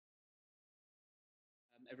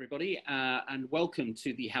everybody, and welcome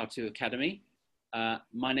to the How To Academy.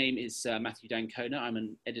 My name is Matthew Dancona. I'm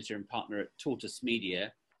an editor and partner at Tortoise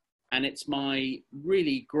Media, and it's my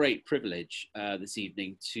really great privilege this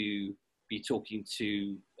evening to be talking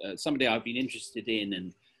to somebody I've been interested in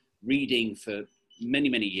and reading for many,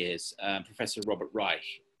 many years, Professor Robert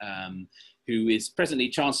Reich, who is presently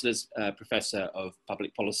Chancellor's Professor of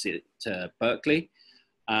Public Policy at Berkeley.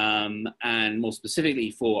 And more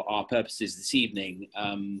specifically for our purposes this evening,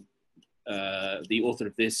 the author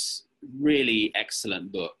of this really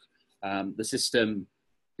excellent book, The System,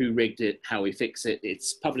 Who Rigged It, How We Fix It.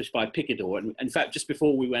 It's published by Picador. And in fact, just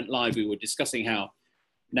before we went live, we were discussing how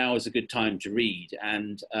now is a good time to read.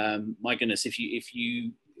 And my goodness, if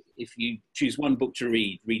you choose one book to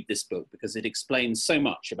read this book, because it explains so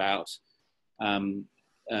much about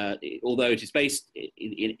although it is based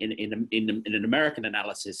in an American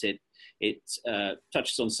analysis, it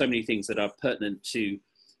touches on so many things that are pertinent to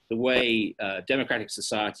the way democratic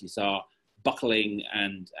societies are buckling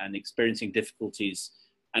and experiencing difficulties,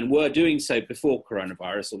 and were doing so before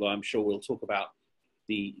coronavirus, although I'm sure we'll talk about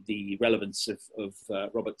the relevance of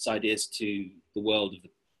Robert's ideas to the world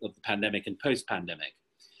of the pandemic and post-pandemic.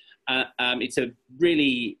 It's a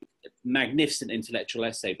really magnificent intellectual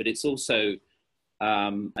essay, but it's also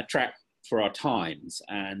a track for our times,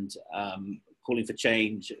 and calling for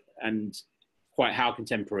change, and quite how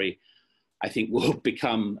contemporary I think will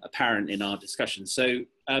become apparent in our discussion. So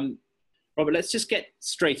Robert, let's just get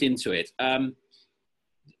straight into it.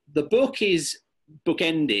 The book is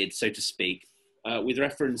bookended, so to speak, with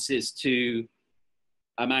references to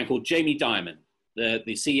a man called Jamie Dimon, the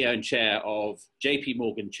CEO and chair of JP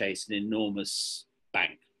Morgan Chase, an enormous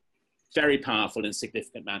bank. Very powerful and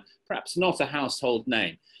significant man, perhaps not a household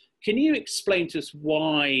name. Can you explain to us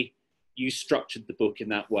why you structured the book in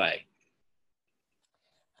that way?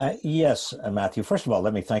 Yes, Matthew. First of all,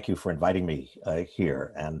 let me thank you for inviting me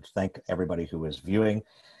here, and thank everybody who is viewing,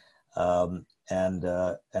 and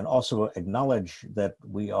also acknowledge that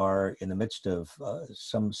we are in the midst of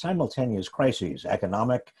some simultaneous crises,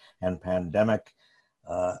 economic and pandemic,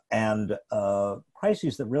 and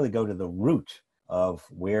crises that really go to the root of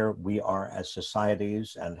where we are as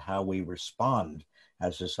societies and how we respond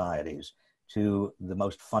as societies to the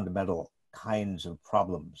most fundamental kinds of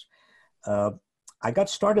problems. I got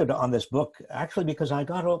started on this book actually because I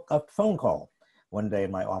got a phone call one day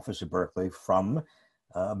in my office at Berkeley from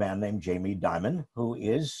a man named Jamie Dimon, who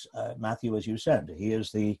is, Matthew, as you said, he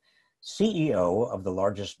is the CEO of the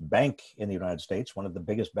largest bank in the United States, one of the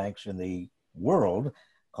biggest banks in the world,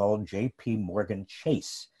 called JP Morgan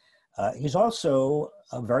Chase. He's also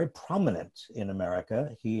very prominent in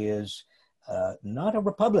America. He is not a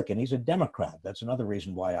Republican, he's a Democrat. That's another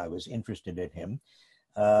reason why I was interested in him.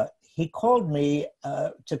 He called me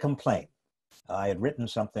to complain. I had written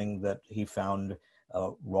something that he found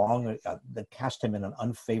wrong, that cast him in an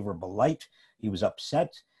unfavorable light. He was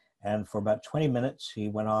upset, and for about 20 minutes, he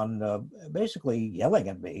went on basically yelling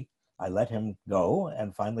at me. I let him go,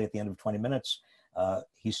 and finally at the end of 20 minutes,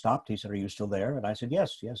 he stopped. He said, "Are you still there?" And I said,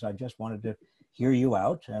 yes, I just wanted to hear you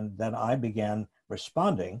out. And then I began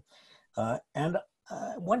responding.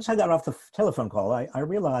 Once I got off the telephone call, I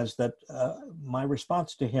realized that my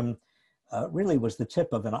response to him really was the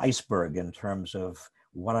tip of an iceberg in terms of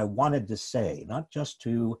what I wanted to say, not just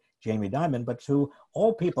to Jamie Dimon, but to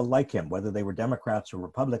all people like him, whether they were Democrats or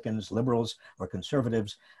Republicans, liberals or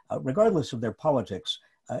conservatives, regardless of their politics.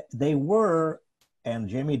 They were, and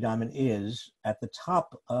Jamie Dimon is, at the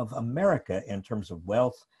top of America in terms of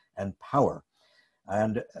wealth and power.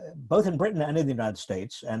 And both in Britain and in the United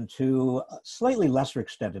States, and to a slightly lesser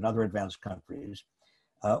extent in other advanced countries,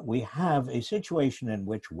 we have a situation in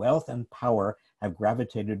which wealth and power have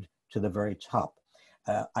gravitated to the very top.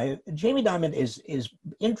 Jamie Dimon is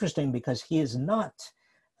interesting because he is not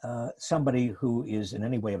somebody who is in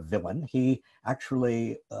any way a villain. He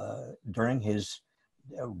actually, during his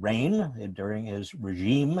reign, during his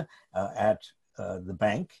regime at the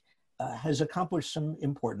bank, has accomplished some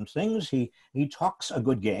important things. He talks a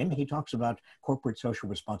good game. He talks about corporate social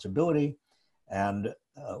responsibility and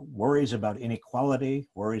worries about inequality,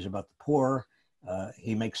 worries about the poor.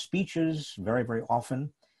 He makes speeches very, very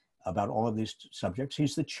often about all of these subjects.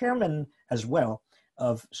 He's the chairman as well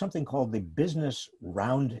of something called the Business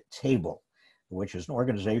Roundtable, which is an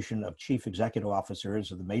organization of chief executive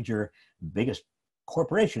officers of the major, biggest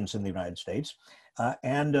corporations in the United States.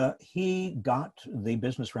 He got the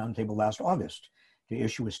Business Roundtable last August to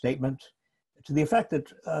issue a statement to the effect that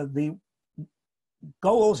the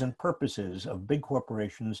goals and purposes of big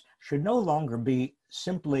corporations should no longer be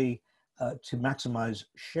simply to maximize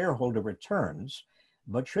shareholder returns,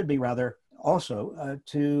 but should be rather also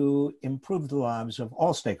to improve the lives of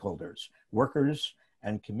all stakeholders, workers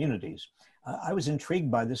and communities. I was intrigued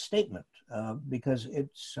by this statement because it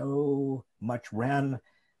so much ran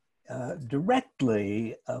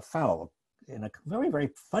directly foul in a very, very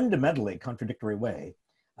fundamentally contradictory way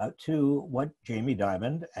to what Jamie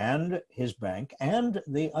Dimon and his bank and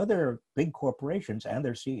the other big corporations and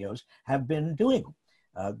their CEOs have been doing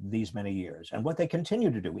these many years, and what they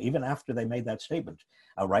continue to do even after they made that statement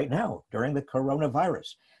right now during the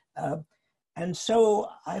coronavirus. And so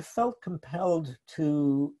I felt compelled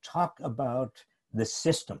to talk about the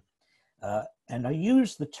system. And I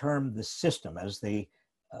use the term "the system" as the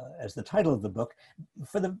title of the book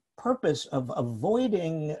for the purpose of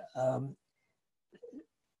avoiding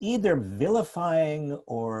either vilifying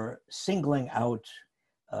or singling out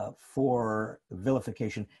for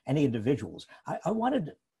vilification any individuals. I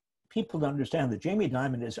wanted people to understand that Jamie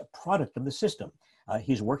Dimon is a product of the system.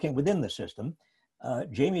 He's working within the system.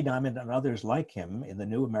 Jamie Dimon and others like him in the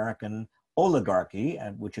new American oligarchy,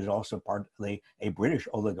 and which is also partly a British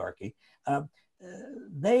oligarchy,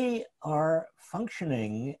 they are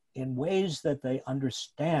functioning in ways that they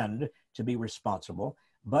understand to be responsible,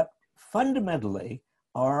 but fundamentally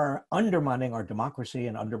are undermining our democracy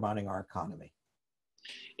and undermining our economy.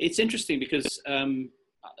 It's interesting because,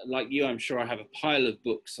 like you, I'm sure I have a pile of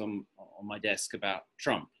books on my desk about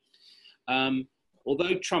Trump.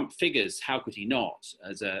 Although Trump figures, how could he not,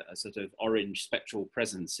 as a sort of orange spectral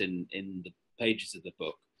presence in the pages of the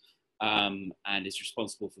book, and is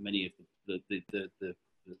responsible for many of the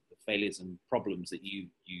failures and problems that you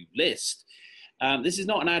list. This is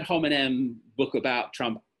not an ad hominem book about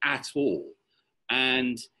Trump at all.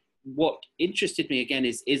 And what interested me again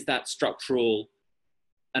is that structural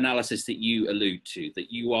analysis that you allude to,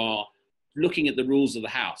 that you are looking at the rules of the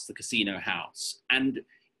house, the casino house. And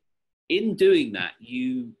in doing that,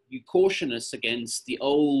 you caution us against the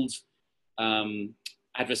old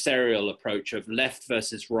adversarial approach of left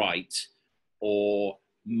versus right or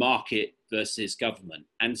market versus government,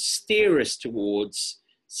 and steer us towards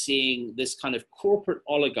seeing this kind of corporate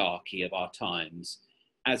oligarchy of our times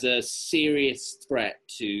as a serious threat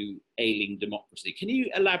to ailing democracy. Can you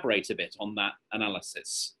elaborate a bit on that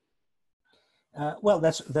analysis? Well,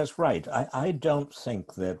 that's right. I don't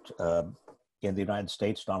think that in the United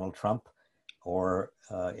States, Donald Trump, or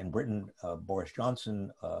in Britain, Boris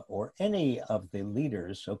Johnson, or any of the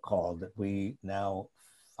leaders, so-called, that we now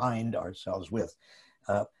find ourselves with,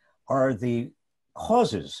 are the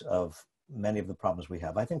causes of many of the problems we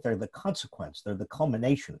have. I think they're the consequence, they're the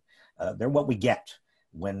culmination, they're what we get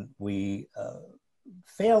when we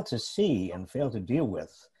fail to see and fail to deal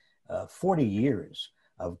with 40 years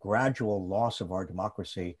of gradual loss of our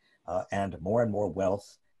democracy and more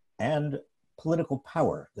wealth and political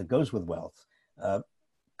power that goes with wealth,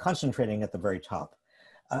 concentrating at the very top.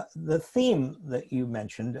 The theme that you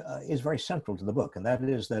mentioned is very central to the book, and that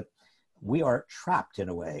is that we are trapped in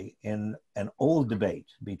a way in an old debate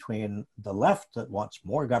between the left that wants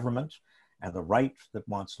more government and the right that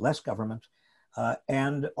wants less government.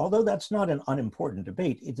 And although that's not an unimportant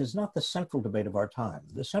debate, it is not the central debate of our time.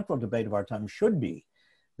 The central debate of our time should be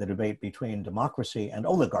the debate between democracy and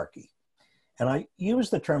oligarchy. And I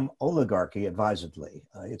use the term oligarchy advisedly.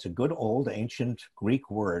 It's a good old ancient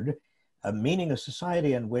Greek word meaning a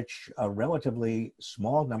society in which a relatively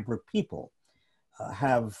small number of people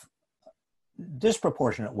have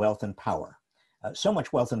disproportionate wealth and power. So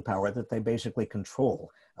much wealth and power that they basically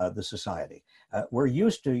control the society. We're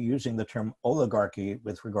used to using the term oligarchy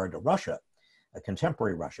with regard to Russia,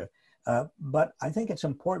 contemporary Russia, but I think it's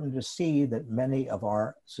important to see that many of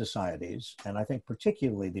our societies, and I think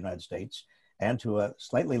particularly the United States, and to a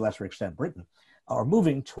slightly lesser extent Britain, are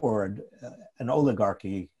moving toward an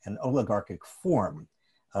oligarchy, an oligarchic form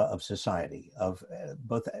of society, of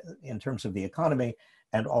both in terms of the economy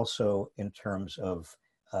and also in terms of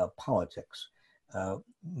politics.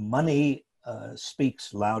 Money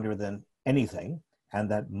speaks louder than anything, and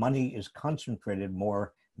that money is concentrated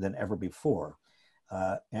more than ever before.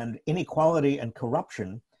 And inequality and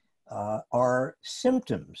corruption are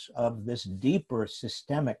symptoms of this deeper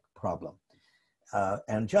systemic problem.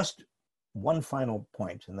 And just one final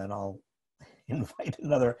point, and then I'll invite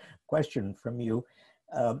another question from you.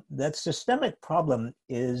 That systemic problem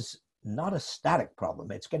is not a static problem.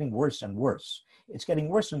 It's getting worse and worse. It's getting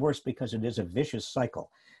worse and worse because it is a vicious cycle.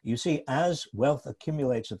 You see, as wealth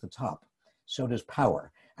accumulates at the top, so does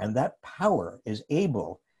power. And that power is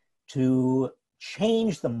able to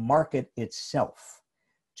change the market itself,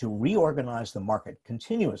 to reorganize the market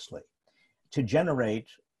continuously, to generate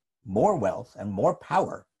more wealth and more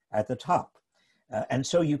power at the top. And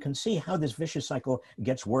so you can see how this vicious cycle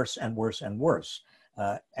gets worse and worse and worse.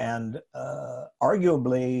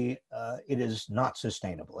 Arguably, it is not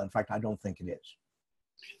sustainable. In fact, I don't think it is.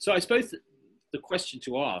 So I suppose the question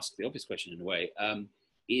to ask, the obvious question in a way,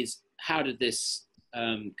 is how did this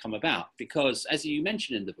come about? Because as you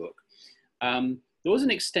mentioned in the book, there was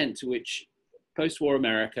an extent to which post-war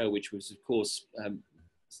America, which was of course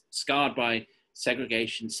scarred by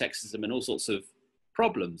segregation, sexism, and all sorts of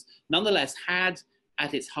problems, nonetheless had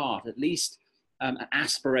at its heart at least an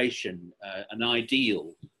aspiration, an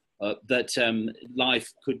ideal that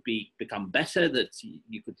life could become better, that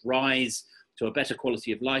you could rise to a better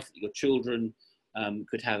quality of life, that your children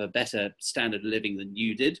could have a better standard of living than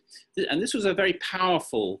you did. And this was a very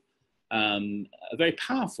powerful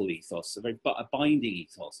ethos, a binding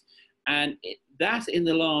ethos. And that in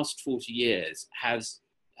the last 40 years has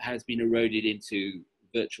been eroded into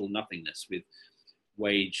virtual nothingness with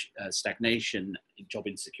wage stagnation, job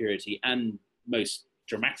insecurity, and most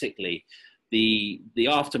dramatically, the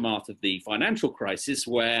aftermath of the financial crisis,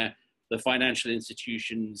 where the financial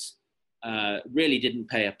institutions really didn't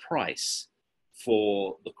pay a price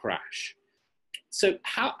for the crash. So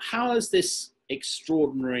how has this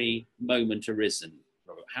extraordinary moment arisen,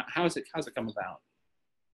 Robert? How's it come about?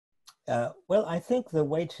 Well, I think the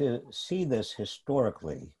way to see this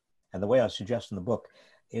historically, and the way I suggest in the book,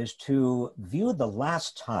 is to view the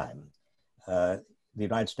last time the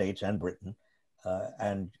United States and Britain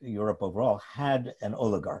and Europe overall had an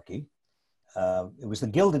oligarchy. It was the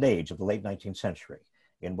Gilded Age of the late 19th century,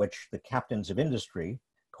 in which the captains of industry,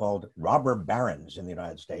 called robber barons in the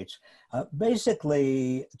United States,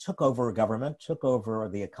 basically took over government, took over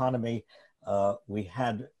the economy. We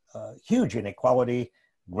had huge inequality,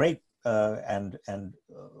 great and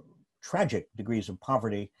tragic degrees of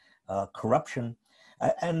poverty, corruption,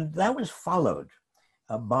 and that was followed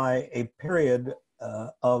by a period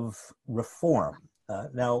of reform.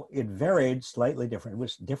 Now, it varied slightly different. It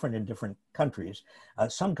was different in different countries.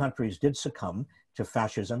 Some countries did succumb to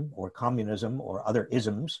fascism or communism or other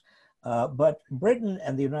isms, but Britain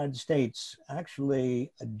and the United States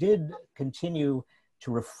actually did continue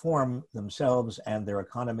to reform themselves and their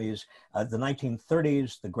economies. The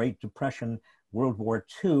 1930s, the Great Depression, World War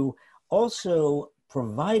II also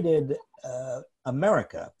provided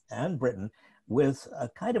America and Britain with a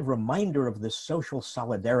kind of reminder of this social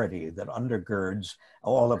solidarity that undergirds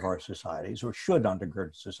all of our societies, or should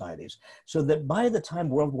undergird societies, so that by the time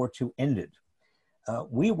World War II ended,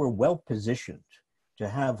 we were well positioned to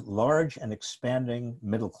have large and expanding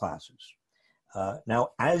middle classes.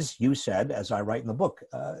 Now, as you said, as I write in the book,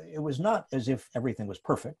 it was not as if everything was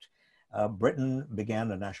perfect. Britain began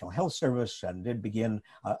a national health service and did begin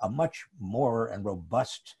a much more and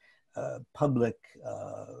robust public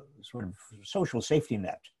sort of social safety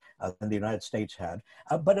net than the United States had.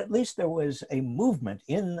 But at least there was a movement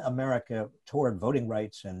in America toward voting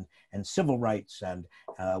rights and civil rights and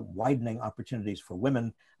widening opportunities for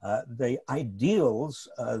women. The ideals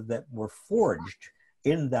that were forged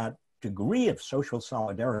in that degree of social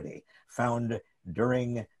solidarity found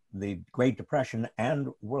during the Great Depression and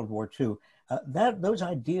World War II, those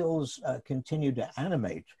ideals continued to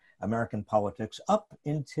animate American politics up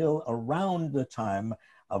until around the time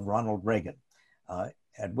of Ronald Reagan,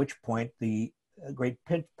 at which point the great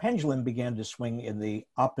pendulum began to swing in the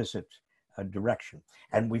opposite direction.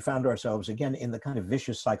 And we found ourselves again in the kind of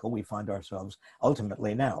vicious cycle we find ourselves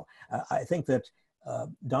ultimately now. I think that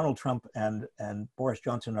Donald Trump and Boris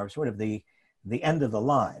Johnson are sort of the end of the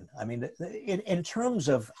line. I mean, in terms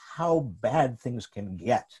of how bad things can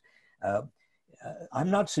get, I'm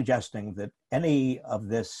not suggesting that any of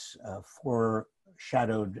this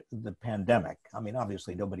foreshadowed the pandemic. I mean,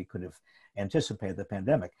 obviously nobody could have anticipated the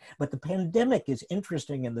pandemic, but the pandemic is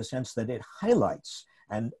interesting in the sense that it highlights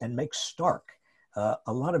and makes stark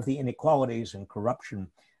a lot of the inequalities and corruption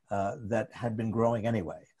that had been growing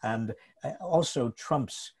anyway. And also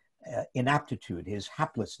Trump's inaptitude, his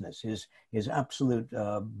haplessness, his absolute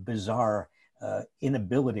bizarre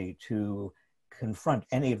inability to confront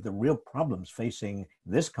any of the real problems facing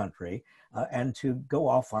this country and to go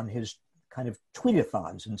off on his kind of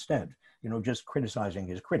tweetathons instead, just criticizing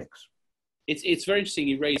his critics. It's very interesting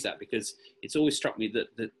you raise that, because it's always struck me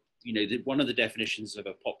that one of the definitions of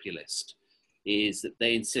a populist is that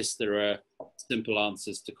they insist there are simple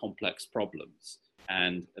answers to complex problems,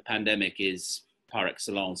 and the pandemic is par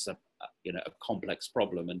excellence a complex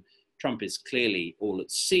problem, and Trump is clearly all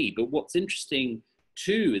at sea. But what's interesting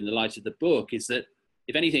too, in the light of the book, is that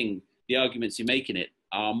if anything, the arguments you make in it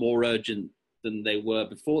are more urgent than they were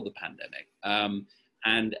before the pandemic. I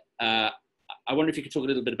wonder if you could talk a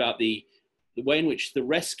little bit about the way in which the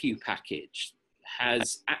rescue package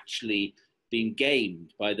has actually been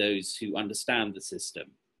gamed by those who understand the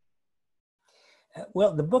system?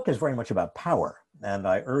 Well, the book is very much about power, and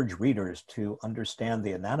I urge readers to understand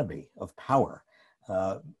the anatomy of power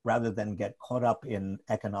rather than get caught up in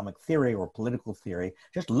economic theory or political theory.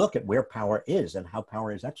 Just look at where power is and how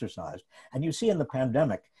power is exercised. And you see in the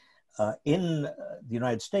pandemic, in the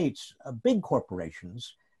United States, big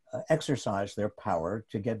corporations exercise their power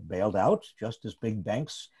to get bailed out, just as big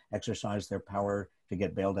banks exercise their power to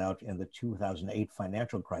get bailed out in the 2008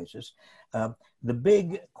 financial crisis. The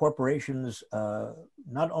big corporations,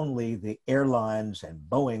 not only the airlines and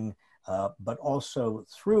Boeing, but also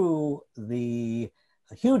through the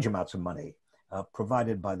huge amounts of money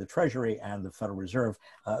provided by the Treasury and the Federal Reserve,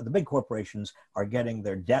 the big corporations are getting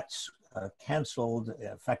their debts canceled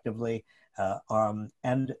effectively.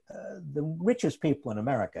 And the richest people in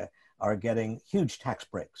America are getting huge tax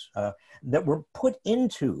breaks that were put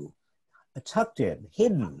into, tucked in,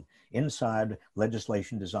 hidden inside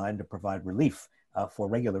legislation designed to provide relief for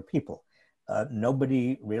regular people.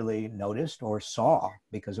 Nobody really noticed or saw,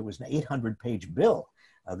 because it was an 800-page bill,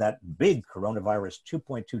 that big coronavirus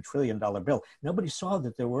 $2.2 trillion bill. Nobody saw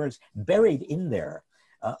that there was buried in there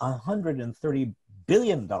 $130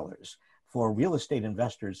 billion for real estate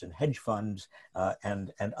investors and hedge funds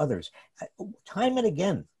and others. Time and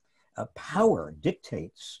again, power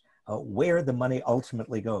dictates where the money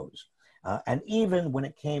ultimately goes. And even when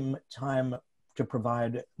it came time to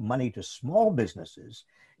provide money to small businesses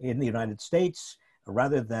in the United States,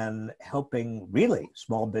 rather than helping really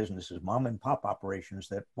small businesses, mom and pop operations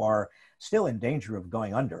that are still in danger of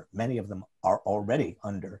going under, many of them are already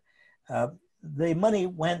under, the money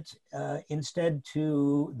went instead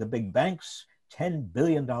to the big banks, $10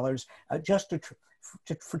 billion, just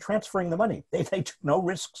for transferring the money. They took no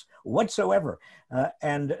risks whatsoever.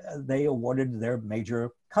 And they awarded their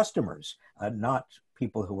major customers, not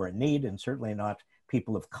people who were in need, and certainly not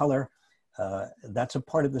people of color. That's a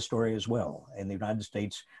part of the story as well. In the United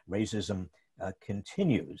States, racism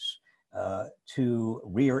continues to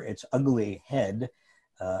rear its ugly head.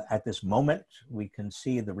 At this moment, we can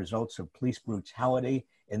see the results of police brutality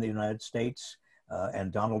in the United States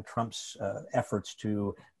and Donald Trump's efforts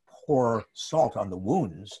to pour salt on the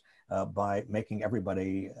wounds by making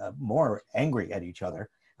everybody more angry at each other,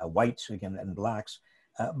 whites again and blacks.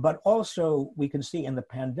 But also we can see in the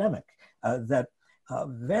pandemic that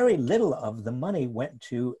very little of the money went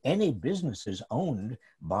to any businesses owned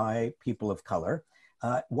by people of color,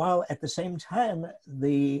 while at the same time,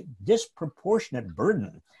 the disproportionate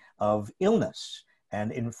burden of illness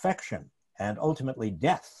and infection and ultimately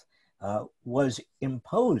death was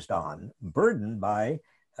imposed on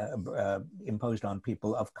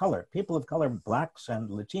people of color. People of color, blacks and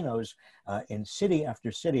Latinos in city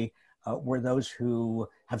after city were those who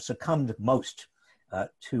have succumbed most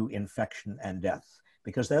to infection and death,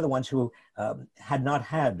 because they're the ones who had not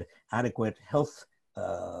had adequate health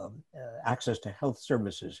access to health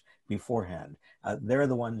services beforehand. They're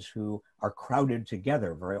the ones who are crowded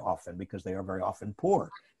together very often, because they are very often poor,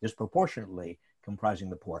 disproportionately comprising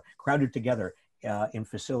the poor, crowded together in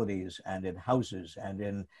facilities and in houses and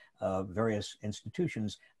in various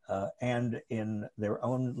institutions and in their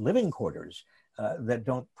own living quarters that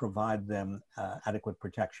don't provide them adequate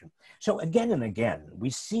protection. So again and again, we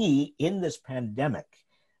see in this pandemic,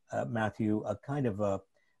 Matthew, a kind of a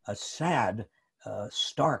sad,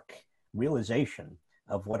 stark realization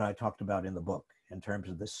of what I talked about in the book in terms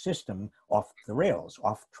of the system off the rails,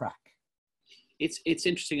 off track. It's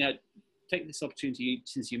interesting. I take this opportunity,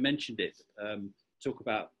 since you mentioned it, talk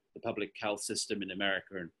about the public health system in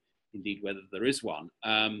America and indeed whether there is one.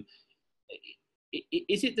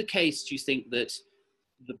 Is it the case, do you think, that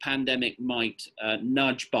the pandemic might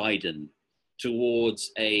nudge Biden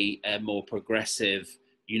towards a more progressive,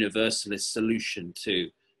 universalist solution to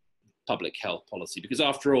public health policy? Because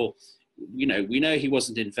after all, we know he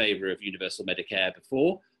wasn't in favor of universal Medicare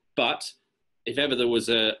before, but if ever there was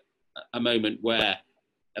a moment where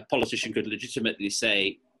a politician could legitimately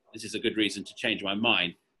say, this is a good reason to change my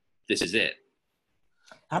mind, this is it.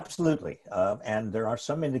 Absolutely. And there are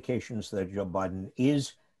some indications that Joe Biden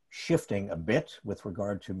is shifting a bit with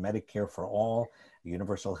regard to Medicare for all,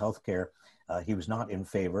 universal health care. He was not in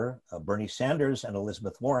favor. Bernie Sanders and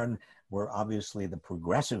Elizabeth Warren were obviously the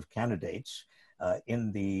progressive candidates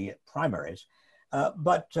in the primaries.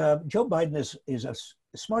 But Joe Biden is a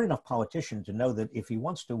smart enough politician to know that if he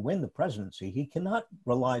wants to win the presidency, he cannot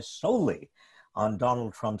rely solely on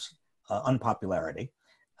Donald Trump's unpopularity.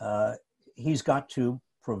 He's got to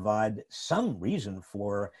provide some reason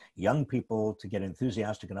for young people to get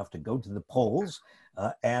enthusiastic enough to go to the polls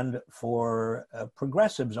and for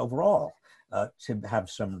progressives overall to have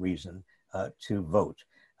some reason to vote.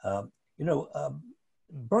 You know,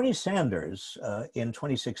 Bernie Sanders in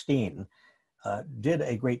 2016 did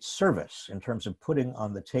a great service in terms of putting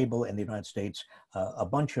on the table in the United States a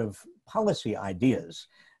bunch of policy ideas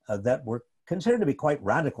that were considered to be quite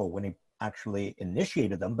radical when he actually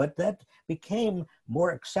initiated them, but that became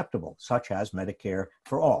more acceptable, such as Medicare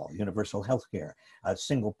for all, universal health care, a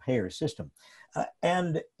single payer system.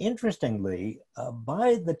 And interestingly,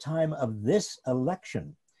 by the time of this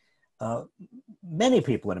election, many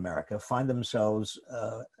people in America find themselves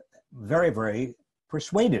very, very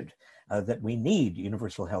persuaded that we need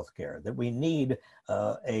universal health care, that we need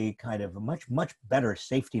a kind of much better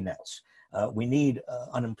safety nets. We need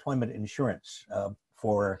unemployment insurance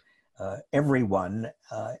for everyone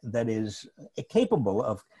that is capable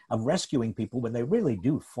of rescuing people when they really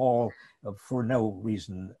do fall for no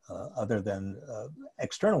reason other than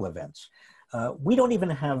external events. We don't even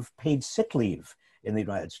have paid sick leave in the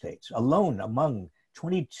United States, alone among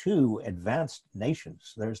 22 advanced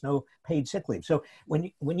nations. There's no paid sick leave. So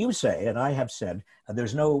when you say, and I have said,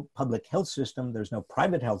 there's no public health system, there's no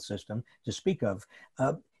private health system to speak of,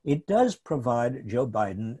 it does provide Joe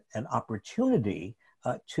Biden an opportunity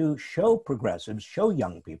to show progressives, show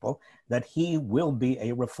young people that he will be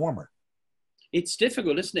a reformer. It's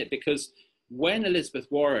difficult, isn't it? Because when Elizabeth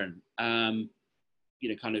Warren, you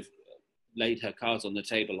know, kind of laid her cards on the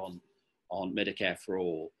table on Medicare for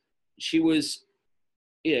all, she was,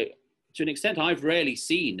 you know, to an extent I've rarely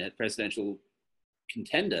seen a presidential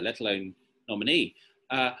contender, let alone nominee,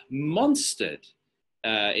 monstered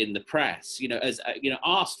in the press, you know, as you know,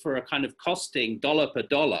 asked for a kind of costing dollar per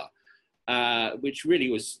dollar, which really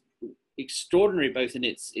was extraordinary, both in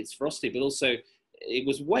its ferocity, but also it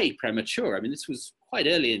was way premature. I mean, this was quite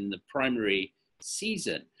early in the primary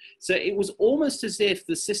season. So it was almost as if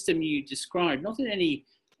the system you described, not in any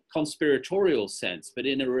conspiratorial sense, but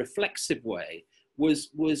in a reflexive way, was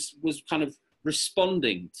kind of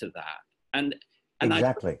responding to that. And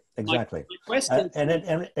exactly. My question,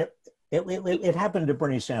 It happened to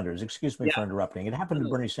Bernie Sanders. Excuse me for interrupting. It happened to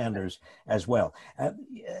Bernie Sanders as well.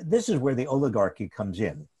 This is where the oligarchy comes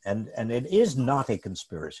in, and it is not a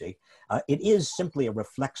conspiracy. It is simply a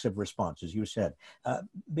reflexive response, as you said,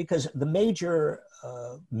 because the major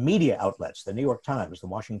media outlets, the New York Times, the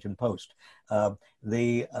Washington Post,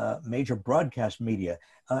 the major broadcast media,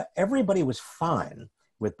 everybody was fine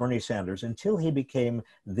with Bernie Sanders until he became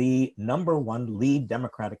the #1 lead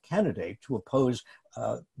Democratic candidate to oppose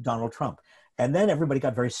Donald Trump. And then everybody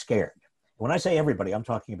got very scared. When I say everybody, I'm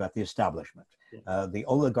talking about the establishment, the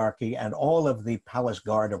oligarchy and all of the palace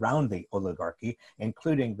guard around the oligarchy,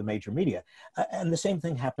 including the major media. And the same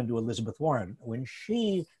thing happened to Elizabeth Warren. When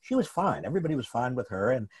she was fine, everybody was fine with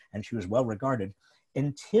her, and she was well regarded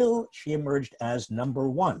until she emerged as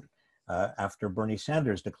 #1 after Bernie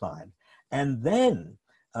Sanders declined. And then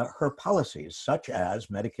her policies, such as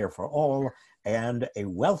Medicare for all and a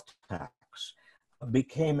wealth tax,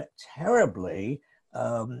 became terribly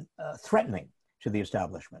threatening to the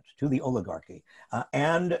establishment, to the oligarchy.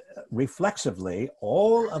 And reflexively,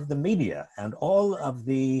 all of the media and all of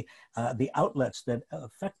the outlets that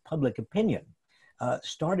affect public opinion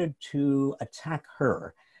started to attack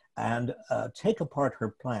her and take apart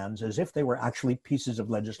her plans as if they were actually pieces of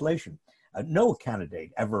legislation. No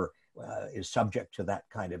candidate ever is subject to that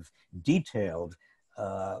kind of detailed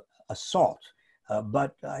assault.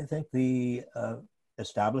 But I think the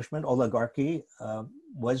establishment, oligarchy,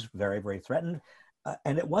 was very, very threatened.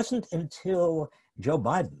 And it wasn't until Joe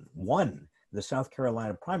Biden won the South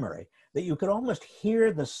Carolina primary that you could almost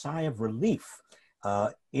hear the sigh of relief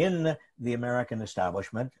in the American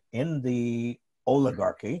establishment, in the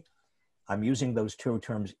oligarchy. I'm using those two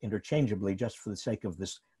terms interchangeably just for the sake of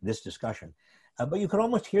this discussion. But you could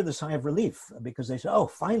almost hear the sigh of relief because they said, oh,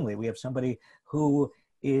 finally, we have somebody who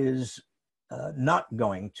is not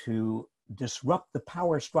going to disrupt the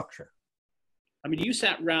power structure. I mean, you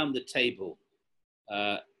sat round the table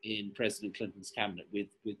in President Clinton's cabinet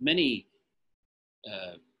with many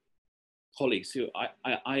colleagues who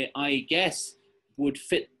I guess would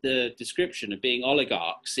fit the description of being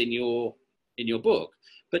oligarchs in your book.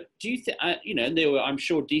 But do you think, you know, and they were, I'm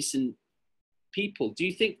sure, decent people. Do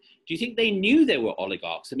you think they knew they were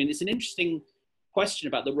oligarchs? I mean, it's an interesting question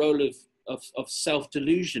about the role of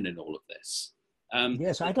self-delusion in all of this.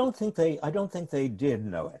 Yes, I don't think they did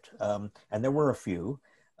know it, and there were a few.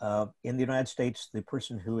 In the United States, the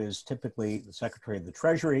person who is typically the Secretary of the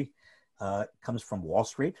Treasury comes from Wall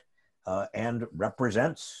Street. and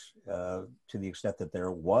represents, to the extent that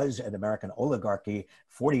there was an American oligarchy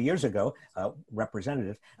 40 years ago,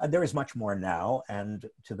 representative. There is much more now, and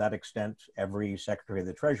to that extent, every Secretary of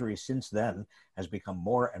the Treasury since then has become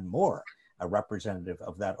more and more a representative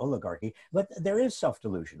of that oligarchy. But there is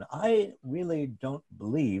self-delusion. I really don't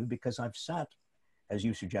believe, because I've sat, as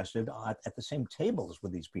you suggested, at the same tables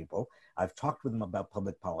with these people. I've talked with them about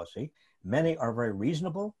public policy. Many are very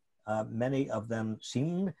reasonable. Many of them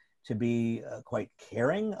seem to be quite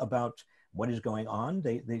caring about what is going on.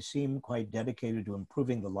 They seem quite dedicated to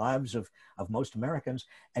improving the lives of most Americans.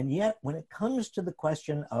 And yet, when it comes to the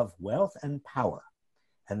question of wealth and power,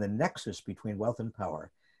 and the nexus between wealth and power,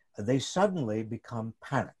 they suddenly become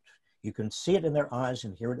panicked. You can see it in their eyes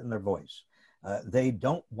and hear it in their voice. They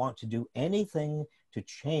don't want to do anything to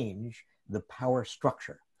change the power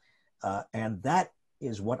structure. And that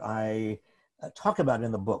is what I talk about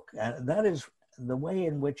in the book. And that is the way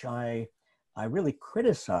in which I really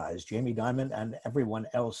criticize Jamie Dimon and everyone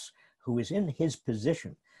else who is in his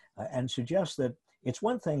position, and suggest that it's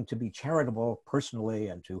one thing to be charitable personally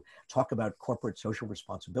and to talk about corporate social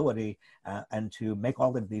responsibility and to make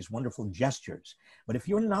all of these wonderful gestures. But if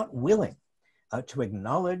you're not willing to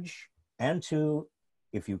acknowledge and to,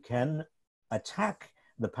 if you can, attack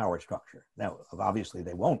the power structure. Now, obviously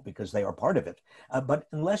they won't, because they are part of it. But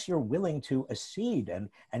unless you're willing to accede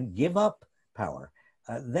and give up power,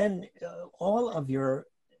 then all of your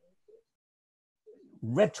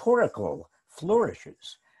rhetorical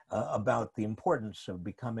flourishes about the importance of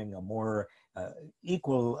becoming a more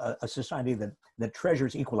equal, a society that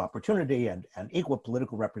treasures equal opportunity and equal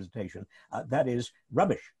political representation, that is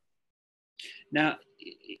rubbish. Now,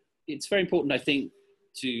 it's very important, I think,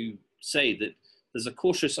 to say that there's a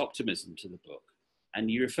cautious optimism to the book.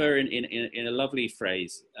 And you refer in a lovely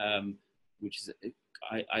phrase, which is,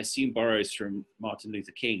 I assume borrows from Martin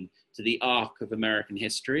Luther King, to the arc of American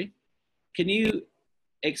history. Can you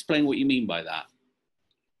explain what you mean by that?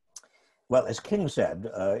 Well, as King said,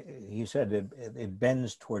 he said it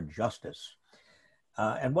bends toward justice.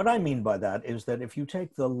 And what I mean by that is that if you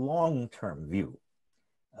take the long-term view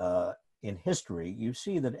in history, you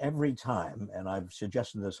see that every time, and I've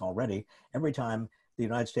suggested this already, every time the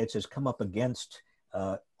United States has come up against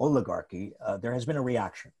oligarchy, there has been a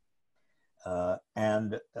reaction.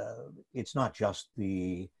 And it's not just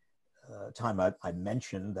the time I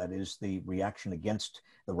mentioned, that is the reaction against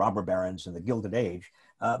the robber barons and the Gilded Age,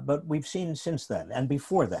 but we've seen since then and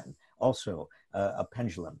before then also a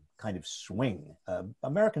pendulum kind of swing.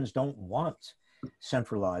 Americans don't want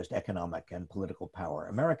centralized economic and political power.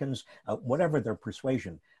 Americans, whatever their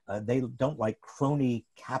persuasion, they don't like crony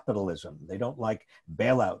capitalism. They don't like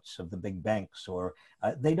bailouts of the big banks, or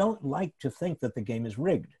they don't like to think that the game is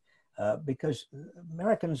rigged, because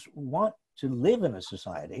Americans want to live in a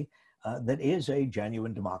society that is a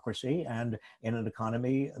genuine democracy and in an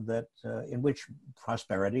economy that in which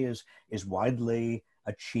prosperity is widely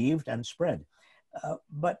achieved and spread.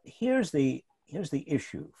 But here's the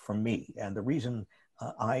issue for me, and the reason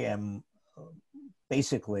I am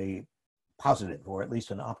basically positive, or at least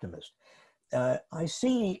an optimist. I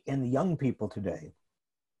see in young people today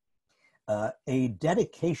a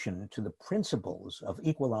dedication to the principles of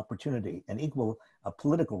equal opportunity and equal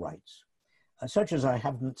political rights, such as I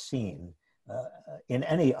haven't seen in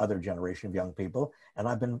any other generation of young people, and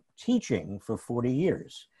I've been teaching for 40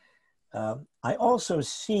 years. I also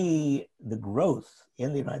see the growth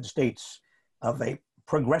in the United States of a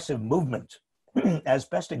progressive movement, as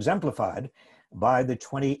best exemplified by the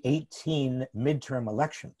 2018 midterm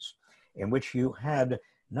elections, in which you had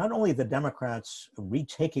not only the Democrats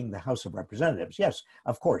retaking the House of Representatives. Yes,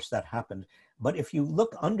 of course, that happened. But if you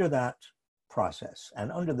look under that process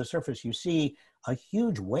and under the surface, you see a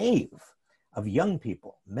huge wave of young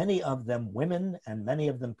people, many of them women and many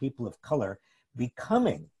of them people of color,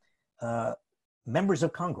 becoming members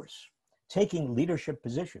of Congress, taking leadership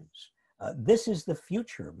positions. This is the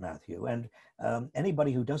future, Matthew, and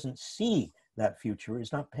anybody who doesn't see that future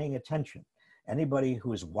is not paying attention. Anybody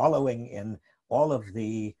who is wallowing in all of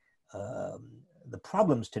the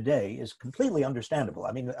problems today is completely understandable.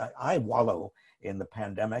 I mean, I wallow in the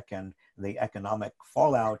pandemic and the economic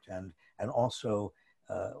fallout, and also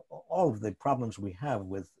all of the problems we have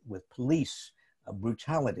with police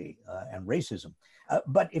brutality and racism.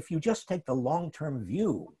 But if you just take the long-term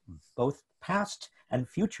view, both past and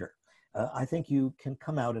future, I think you can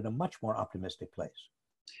come out in a much more optimistic place.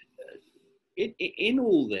 In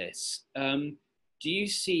all this, do you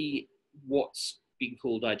see what's being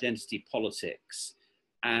called identity politics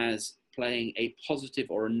as playing a positive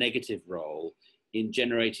or a negative role in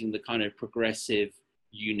generating the kind of progressive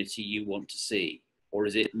unity you want to see? or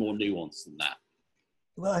is it more nuanced than that?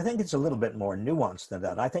 Well, I think it's a little bit more nuanced than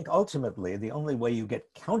that. I think ultimately the only way you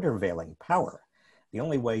get countervailing power, the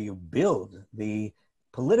only way you build the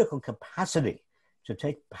political capacity to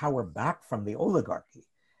take power back from the oligarchy,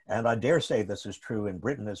 and I dare say this is true in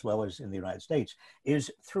Britain as well as in the United States,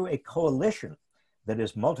 is through a coalition that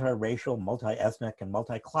is multiracial, multi-ethnic, and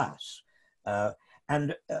multi-class. The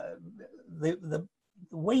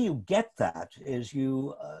way you get that is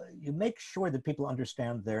you make sure that people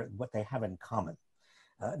understand what they have in common.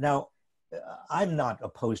 Now, I'm not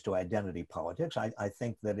opposed to identity politics. I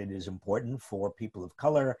think that it is important for people of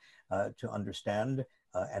color to understand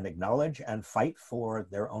and acknowledge and fight for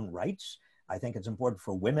their own rights. I think it's important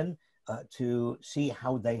for women to see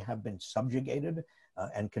how they have been subjugated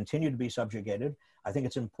and continue to be subjugated. I think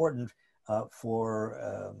it's important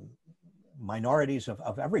for minorities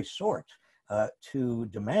of every sort to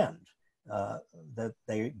demand that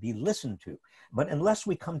they be listened to. But unless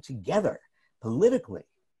we come together politically,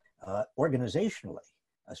 organizationally,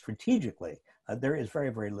 strategically, there is very,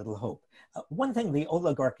 very little hope. One thing the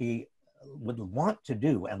oligarchy would want to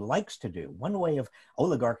do and likes to do, one way of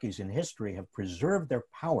oligarchies in history have preserved their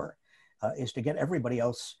power is to get everybody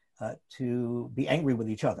else to be angry with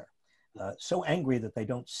each other. So angry that they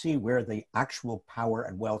don't see where the actual power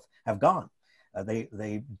and wealth have gone. They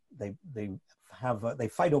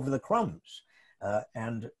fight over the crumbs,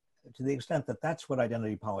 and to the extent that that's what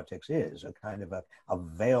identity politics is, a kind of a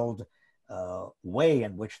veiled way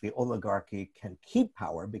in which the oligarchy can keep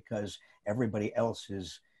power because everybody else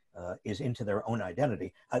is into their own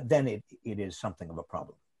identity, then it is something of a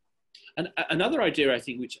problem. And another idea I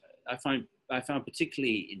think, which I found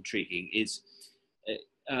particularly intriguing, is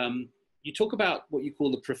you talk about what you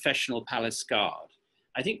call the professional palace guard.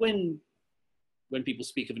 I think when people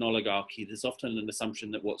speak of an oligarchy, there's often an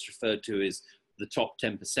assumption that what's referred to is the top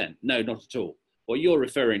 10%. No, not at all. What you're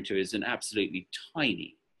referring to is an absolutely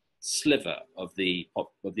tiny sliver of the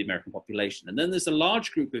American population. And then there's a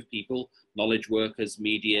large group of people, knowledge workers,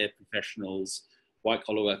 media professionals, white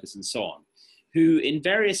collar workers, and so on, who in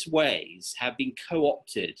various ways have been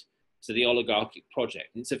co-opted to the oligarchic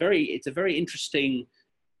project. And it's a very interesting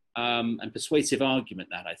and persuasive argument,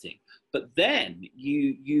 that, I think. But then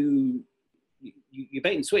you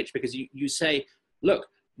bait and switch, because you say, look,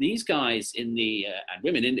 these guys in the and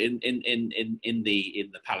women in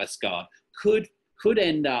the palace guard could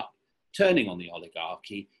end up turning on the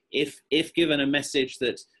oligarchy if given a message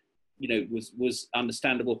that, you know, was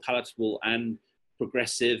understandable, palatable, and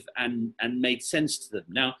progressive, and made sense to them.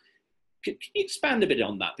 Now, can you expand a bit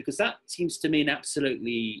on that, because that seems to me an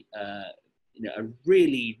absolutely you know, a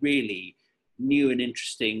really, really new and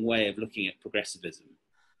interesting way of looking at progressivism.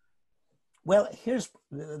 Well, here's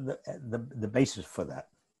the basis for that.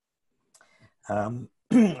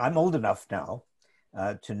 I'm old enough now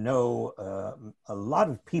to know a lot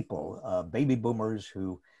of people, baby boomers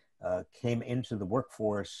who came into the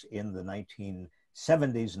workforce in the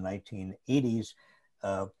 1970s and 1980s,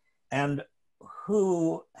 and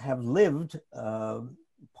who have lived,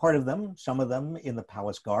 part of them, some of them, in the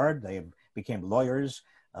palace guard. They became lawyers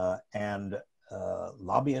and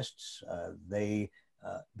lobbyists. They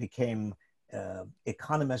became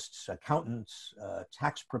economists, accountants,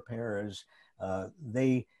 tax preparers.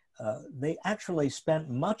 They actually spent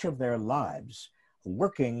much of their lives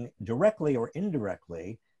working directly or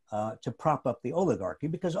indirectly to prop up the oligarchy,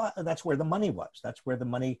 because that's where the money was. That's where the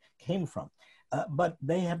money came from. But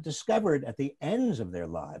they have discovered at the ends of their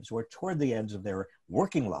lives, or toward the ends of their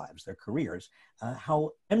working lives, their careers,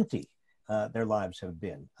 how empty their lives have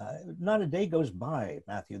been. Not a day goes by,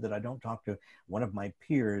 Matthew, that I don't talk to one of my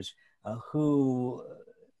peers who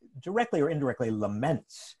directly or indirectly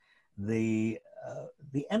laments the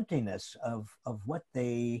emptiness of what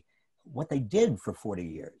they did for 40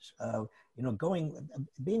 years. You know,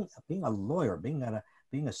 being a lawyer, being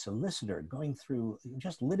a solicitor, going through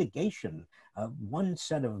just litigation, one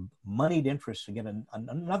set of moneyed interests again,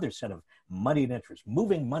 another set of moneyed interests,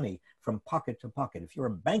 moving money from pocket to pocket. If you're a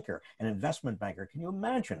banker, an investment banker, can you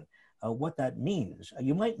imagine what that means?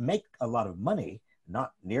 You might make a lot of money,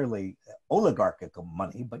 not nearly oligarchical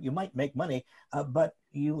money, but you might make money, but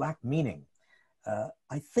you lack meaning.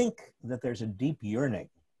 I think that there's a deep yearning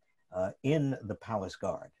in the palace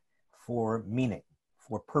guard for meaning,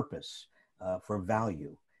 for purpose, for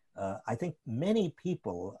value. I think many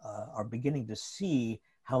people are beginning to see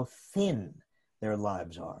how thin their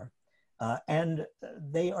lives are, and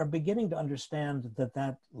they are beginning to understand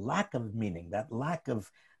that lack of meaning, that lack of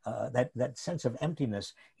that sense of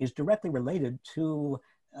emptiness is directly related to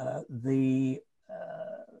the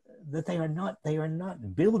that they are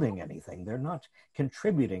not building anything. They're not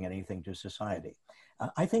contributing anything to society.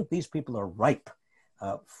 I think these people are ripe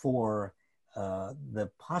for the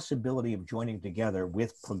possibility of joining together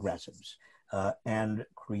with progressives and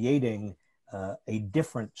creating a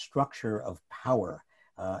different structure of power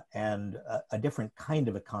and a different kind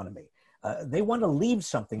of economy. They want to leave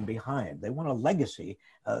something behind. They want a legacy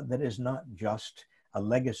that is not just a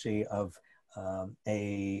legacy of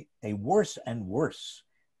a worse and worse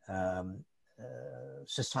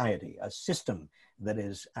society, a system that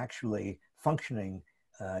is actually functioning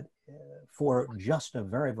for just a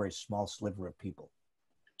very, very small sliver of people.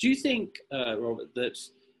 Do you think, Robert, that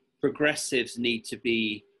progressives need to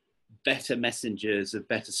be better messengers of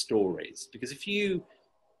better stories? Because if you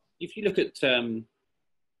look at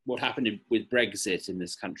what happened with Brexit in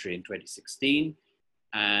this country in 2016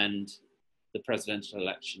 and the presidential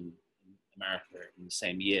election in America in the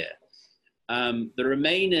same year, the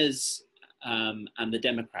Remainers and the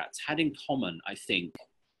Democrats had in common, I think,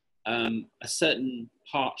 a certain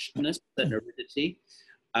harshedness, a certain aridity,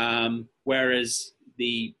 whereas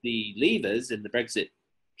the Leavers in the Brexit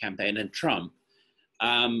campaign and Trump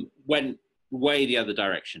went way the other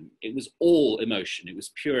direction. It was all emotion. It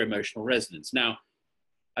was pure emotional resonance. Now,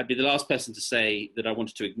 I'd be the last person to say that I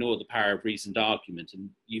wanted to ignore the power of reasoned argument, and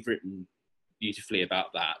you've written beautifully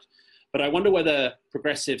about that. But I wonder whether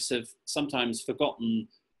progressives have sometimes forgotten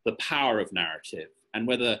the power of narrative, and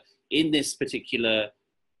whether in this particular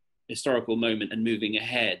historical moment and moving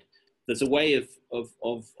ahead, there's a way of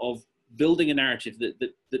building a narrative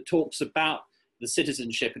that talks about the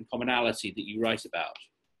citizenship and commonality that you write about.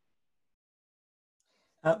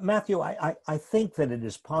 Matthew, I think that it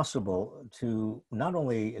is possible to, not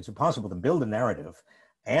only is it possible to build a narrative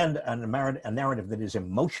and a narrative that is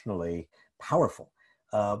emotionally powerful,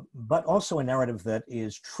 but also a narrative that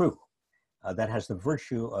is true, that has the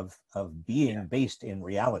virtue of being based in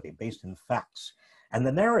reality, based in facts. And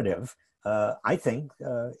the narrative, I think,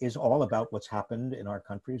 is all about what's happened in our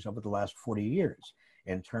countries over the last 40 years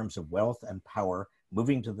in terms of wealth and power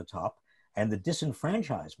moving to the top and the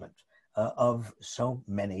disenfranchisement of so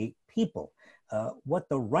many people. What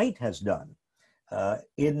the right has done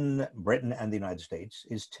in Britain and the United States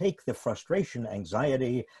is take the frustration,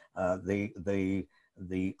 anxiety,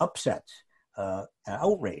 the upset,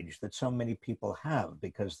 outrage that so many people have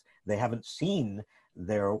because they haven't seen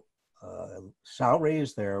their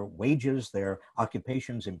salaries, their wages, their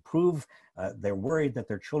occupations improve. They're worried that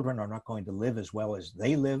their children are not going to live as well as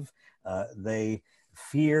they live. They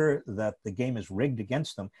fear that the game is rigged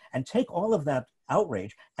against them, and take all of that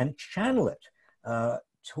outrage and channel it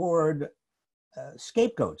toward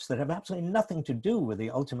scapegoats that have absolutely nothing to do with the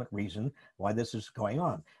ultimate reason why this is going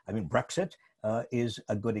on. I mean, Brexit is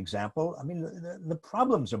a good example. I mean, the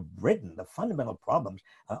problems of Britain, the fundamental problems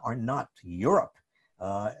are not Europe.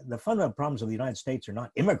 The fundamental problems of the United States are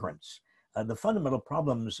not immigrants. The fundamental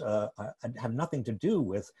problems have nothing to do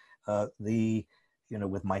with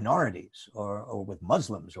with minorities or with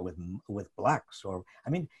Muslims or with blacks. Or, I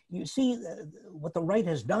mean, you see, what the right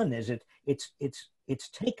has done is it's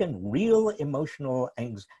taken real emotional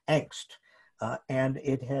angst and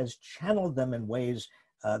it has channeled them in ways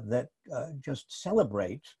that just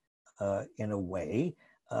celebrate, in a way,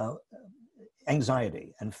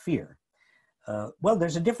 anxiety and fear. Well,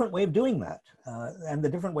 there's a different way of doing that. And the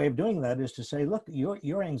different way of doing that is to say, look,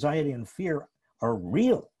 your anxiety and fear are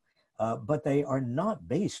real, but they are not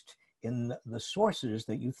based in the sources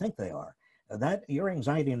that you think they are. That your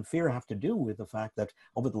anxiety and fear have to do with the fact that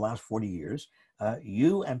over the last 40 years,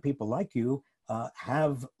 you and people like you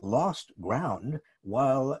have lost ground,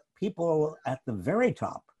 while people at the very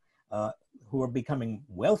top, who are becoming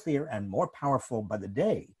wealthier and more powerful by the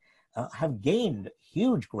day, have gained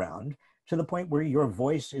huge ground, to the point where your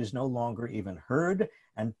voice is no longer even heard,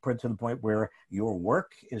 and to the point where your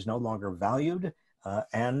work is no longer valued,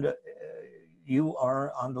 and you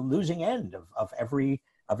are on the losing end of every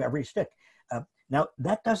stick. Now,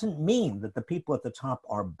 that doesn't mean that the people at the top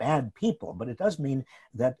are bad people, but it does mean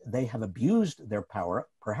that they have abused their power,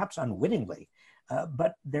 perhaps unwittingly.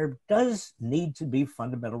 But there does need to be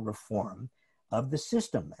fundamental reform of the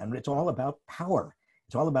system, and it's all about power.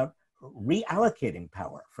 It's all about reallocating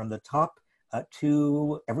power from the top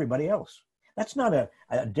to everybody else. That's not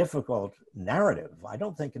a difficult narrative. I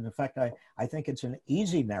don't think, in fact, I think it's an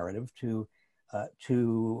easy narrative to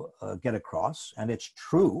get across, and it's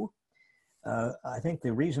true. I think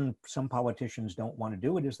the reason some politicians don't want to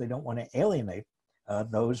do it is they don't want to alienate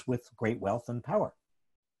those with great wealth and power.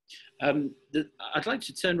 I'd like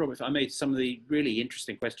to turn, Robert, if I may, to some of the really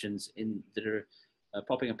interesting questions that are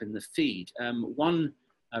popping up in the feed. One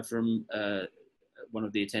from one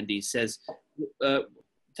of the attendees says,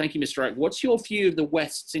 thank you, Mr. Reich. What's your view of the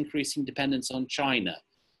West's increasing dependence on China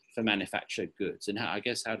for manufactured goods? And how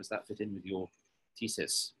does that fit in with your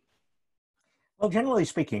thesis? Well, generally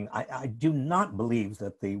speaking, I do not believe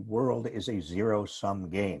that the world is a zero-sum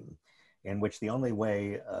game in which the only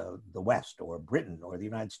way the West or Britain or the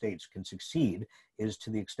United States can succeed is to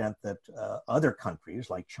the extent that other countries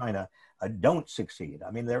like China don't succeed.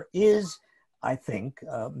 I mean, there is, I think,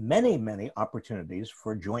 many opportunities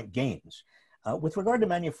for joint gains. With regard to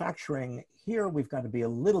manufacturing, here we've got to be a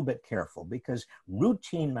little bit careful because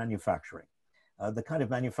routine manufacturing, the kind of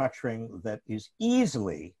manufacturing that is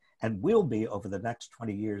easily and will be over the next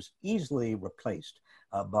 20 years easily replaced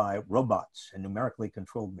by robots and numerically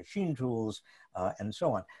controlled machine tools and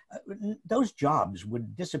so on. Those jobs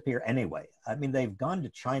would disappear anyway. I mean, they've gone to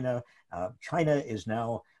China. China is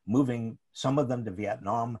now moving some of them to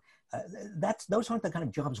Vietnam. Those aren't the kind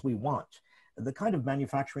of jobs we want. The kind of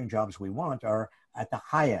manufacturing jobs we want are at the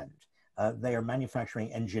high end. They are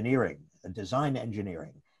manufacturing engineering, design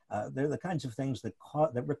engineering. They're the kinds of things that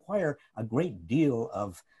require a great deal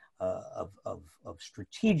of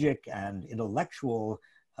strategic and intellectual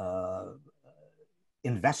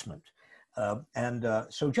investment.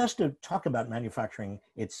 So just to talk about manufacturing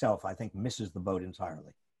itself, I think misses the boat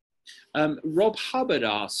entirely. Rob Hubbard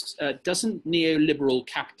asks, doesn't neoliberal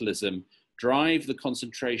capitalism drive the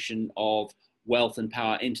concentration of wealth and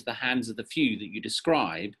power into the hands of the few that you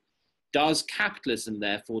describe? Does capitalism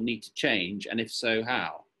therefore need to change? And if so,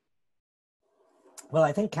 how? Well,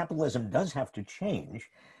 I think capitalism does have to change.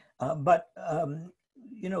 But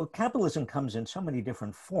you know, capitalism comes in so many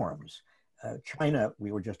different forms. China,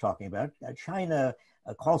 we were just talking about, China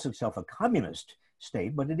calls itself a communist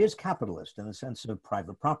state, but it is capitalist in the sense of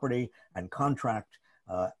private property and contract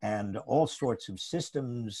and all sorts of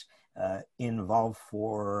systems involved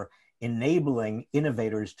for enabling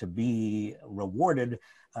innovators to be rewarded.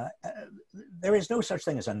 There is no such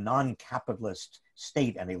thing as a non-capitalist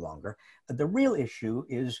state any longer. The real issue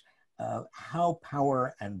is how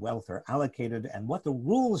power and wealth are allocated and what the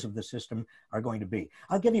rules of the system are going to be.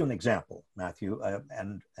 I'll give you an example, Matthew,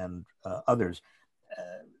 and others,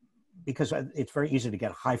 because it's very easy to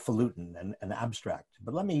get highfalutin and abstract.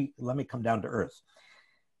 But let me come down to earth.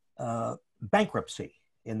 Bankruptcy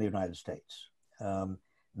in the United States.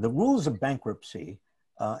 The rules of bankruptcy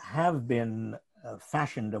have been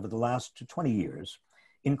fashioned over the last 20 years,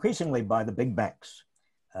 increasingly by the big banks,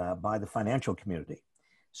 by the financial community,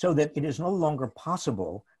 so that it is no longer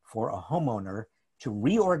possible for a homeowner to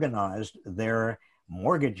reorganize their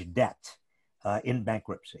mortgage debt in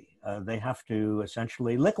bankruptcy. They have to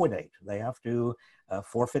essentially liquidate. They have to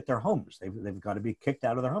forfeit their homes. They've got to be kicked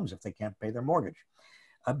out of their homes if they can't pay their mortgage.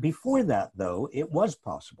 Before that, though, it was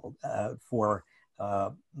possible for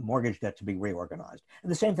mortgage debt to be reorganized.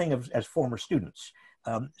 And the same thing as former students.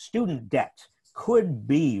 Student debt could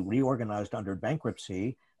be reorganized under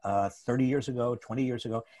bankruptcy 30 years ago, 20 years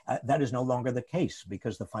ago. That is no longer the case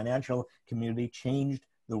because the financial community changed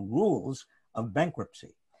the rules of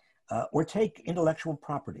bankruptcy. Or take intellectual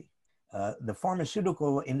property. The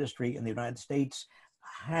pharmaceutical industry in the United States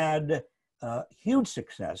had huge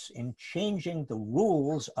success in changing the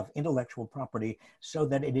rules of intellectual property so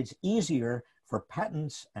that it is easier for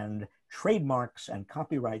patents and trademarks and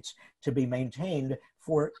copyrights to be maintained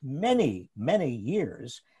for many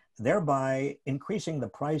years, thereby increasing the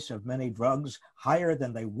price of many drugs higher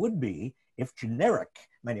than they would be if generic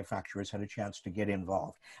manufacturers had a chance to get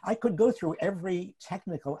involved. I could go through every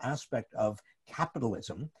technical aspect of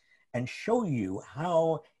capitalism and show you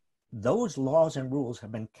how those laws and rules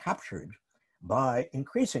have been captured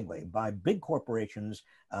increasingly by big corporations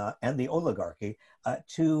and the oligarchy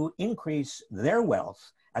to increase their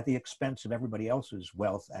wealth at the expense of everybody else's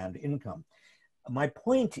wealth and income. My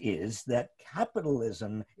point is that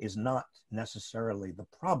capitalism is not necessarily the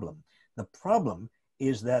problem. The problem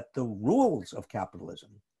is that the rules of capitalism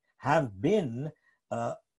have been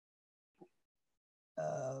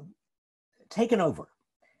taken over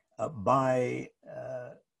by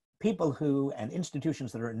people and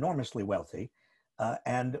institutions that are enormously wealthy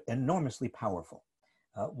and enormously powerful.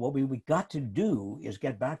 What we got to do is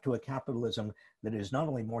get back to a capitalism that is not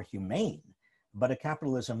only more humane, but a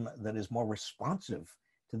capitalism that is more responsive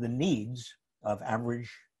to the needs of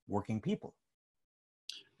average working people.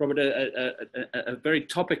 Robert, a very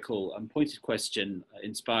topical and pointed question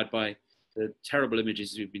inspired by the terrible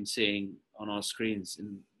images we've been seeing on our screens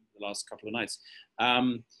in the last couple of nights.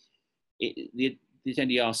 The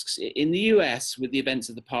attendee asks, in the US, with the events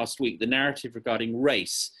of the past week, the narrative regarding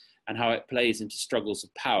race and how it plays into struggles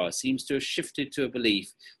of power seems to have shifted to a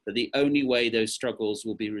belief that the only way those struggles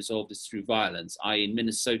will be resolved is through violence, i.e. in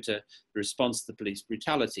Minnesota, the response to the police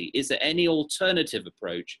brutality. Is there any alternative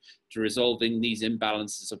approach to resolving these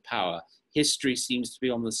imbalances of power? History seems to be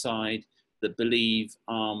on the side that believe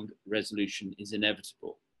armed resolution is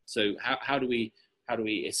inevitable. So how do we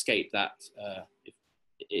escape that,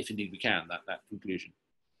 if indeed we can, that conclusion?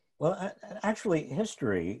 Well, actually,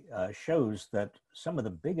 history shows that some of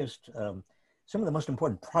the most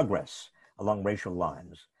important progress along racial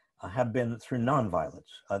lines have been through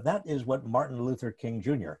nonviolence. That is what Martin Luther King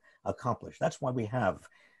Jr. accomplished. That's why we have,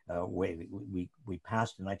 we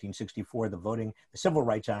passed in 1964 the Civil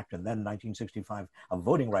Rights Act, and then 1965 a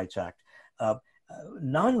Voting Rights Act.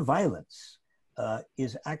 Nonviolence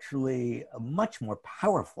is actually much more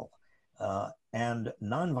powerful, and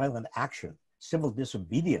nonviolent action, civil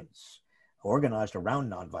disobedience organized around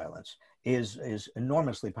nonviolence is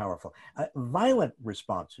enormously powerful. Violent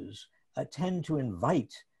responses tend to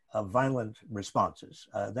invite violent responses.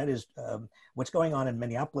 That is, what's going on in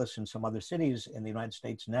Minneapolis and some other cities in the United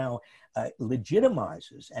States now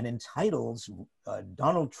legitimizes and entitles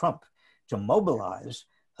Donald Trump to mobilize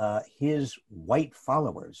his white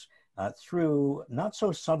followers through not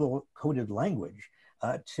so subtle coded language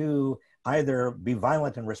to either be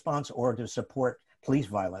violent in response or to support police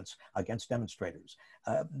violence against demonstrators.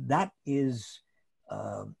 That is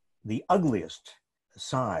the ugliest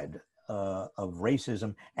side of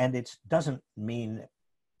racism, and it doesn't mean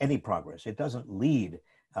any progress. It doesn't lead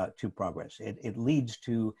to progress. It leads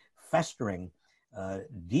to festering,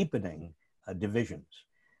 deepening divisions.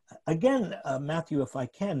 Again, Matthew, if I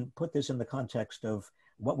can put this in the context of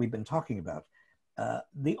what we've been talking about,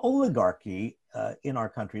 the oligarchy in our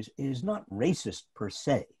countries is not racist per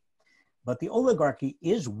se, but the oligarchy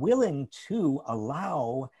is willing to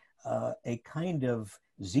allow a kind of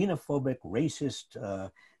xenophobic,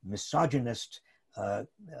 racist, misogynist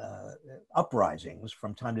uprisings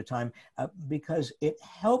from time to time because it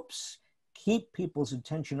helps keep people's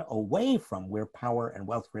attention away from where power and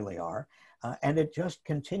wealth really are, and it just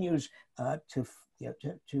continues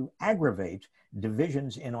to aggravate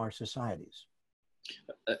divisions in our societies.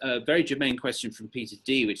 A very germane question from Peter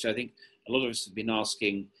D, which I think a lot of us have been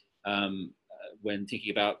asking when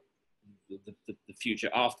thinking about the future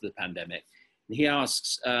after the pandemic. And he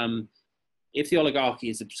asks, if the oligarchy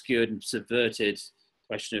is obscured and subverted the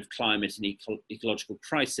question of climate and ecological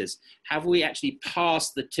crisis, have we actually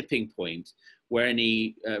passed the tipping point where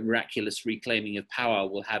any miraculous reclaiming of power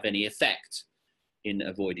will have any effect in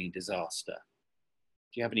avoiding disaster?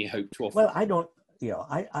 Do you have any hope to offer? Well, I don't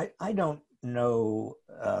know.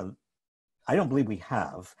 I don't believe we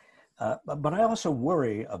have, but I also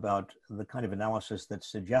worry about the kind of analysis that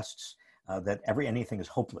suggests that anything is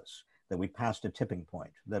hopeless, that we passed a tipping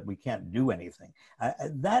point, that we can't do anything.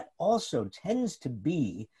 That also tends to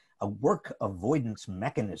be a work avoidance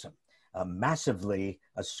mechanism, massively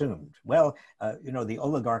assumed. Well, the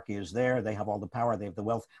oligarchy is there, they have all the power, they have the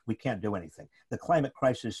wealth, we can't do anything. The climate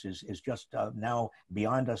crisis is just now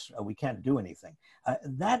beyond us, we can't do anything.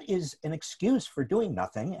 That is an excuse for doing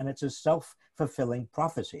nothing, and it's a self-fulfilling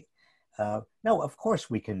prophecy. No, of course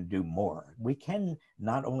we can do more. We can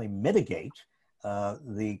not only mitigate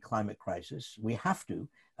the climate crisis, we have to,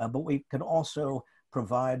 but we can also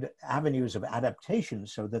provide avenues of adaptation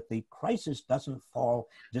so that the crisis doesn't fall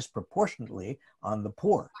disproportionately on the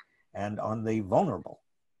poor and on the vulnerable.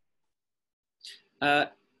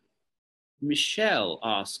 Michelle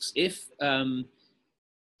asks, if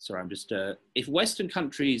Western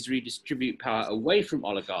countries redistribute power away from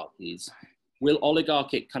oligarchies, will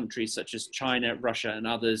oligarchic countries such as China, Russia, and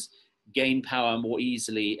others gain power more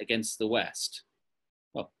easily against the West?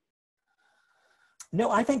 Well,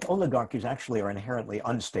 no, I think oligarchies actually are inherently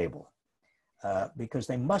unstable because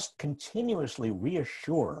they must continuously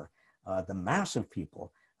reassure the mass of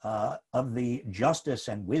people of the justice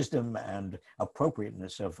and wisdom and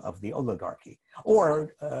appropriateness of the oligarchy,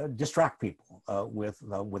 or distract people with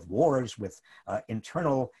wars, with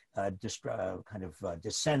internal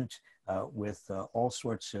dissent, with all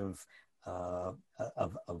sorts of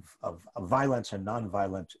violence and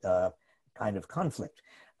nonviolent kind of conflict.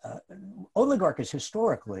 Oligarchies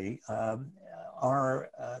historically are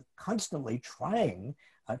constantly trying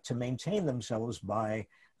to maintain themselves by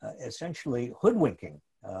essentially hoodwinking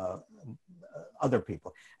other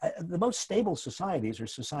people. The most stable societies are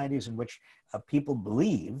societies in which people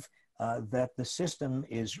believe that the system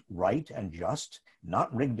is right and just,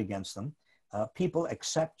 not rigged against them. People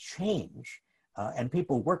accept change, and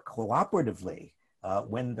people work cooperatively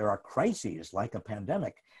when there are crises like a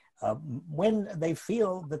pandemic. when they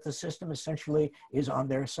feel that the system essentially is on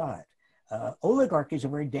their side. Oligarchies are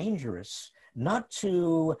very dangerous, not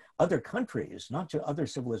to other countries, not to other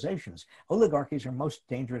civilizations. Oligarchies are most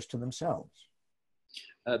dangerous to themselves.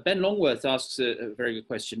 Ben Longworth asks a very good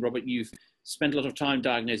question. Robert, you've spent a lot of time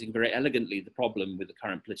diagnosing very elegantly the problem with the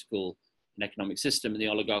current political and economic system and the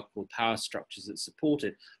oligarchical power structures that support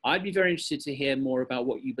it. I'd be very interested to hear more about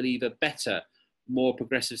what you believe a better, more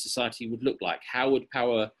progressive society would look like. How would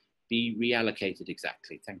power be reallocated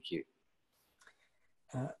exactly? Thank you.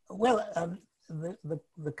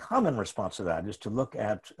 The common response to that is to look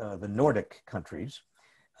at the Nordic countries.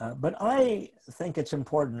 But I think it's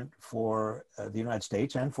important for the United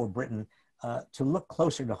States and for Britain to look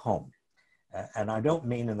closer to home. And I don't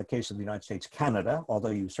mean in the case of the United States, Canada, although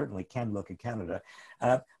you certainly can look at Canada.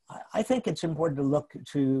 I think it's important to look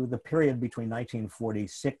to the period between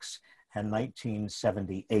 1946 and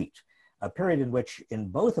 1978, a period in which in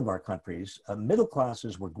both of our countries, middle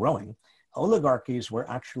classes were growing, oligarchies were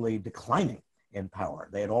actually declining in power.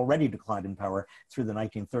 They had already declined in power through the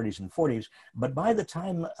 1930s and 40s, but by the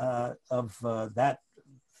time of that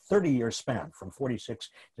 30-year span, from 46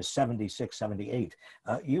 to 76, 78,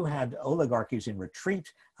 you had oligarchies in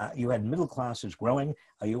retreat, you had middle classes growing,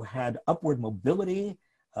 you had upward mobility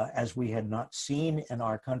as we had not seen in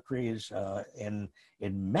our countries in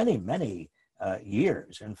many, many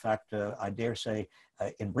years. In fact, I dare say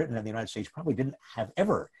in Britain and the United States probably didn't have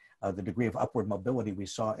ever the degree of upward mobility we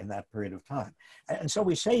saw in that period of time. And so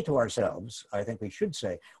we say to ourselves, I think we should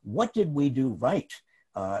say, what did we do right?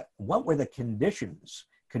 What were the conditions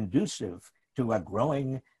conducive to a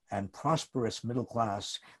growing and prosperous middle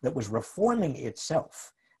class that was reforming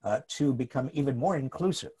itself to become even more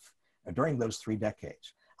inclusive during those 3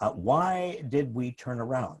 decades? Why did we turn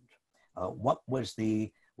around? What was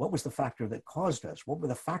the factor that caused us? What were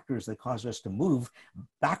the factors that caused us to move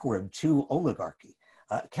backward to oligarchy?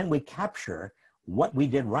 Can we capture what we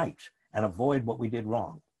did right and avoid what we did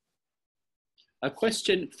wrong? A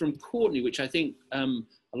question from Courtney, which I think a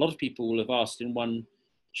lot of people will have asked in one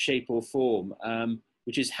shape or form,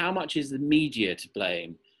 which is how much is the media to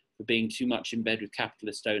blame for being too much in bed with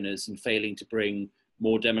capitalist owners and failing to bring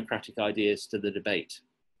more democratic ideas to the debate?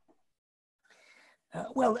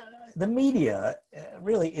 The media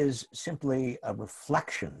really is simply a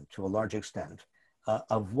reflection to a large extent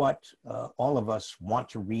of what all of us want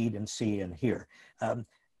to read and see and hear.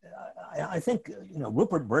 I think,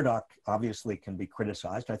 Rupert Murdoch obviously can be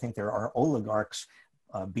criticized. I think there are oligarchs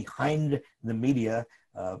behind the media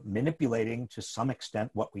manipulating to some extent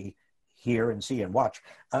what we hear and see and watch.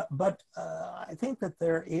 But I think that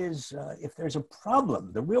there is, if there's a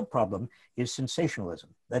problem, the real problem is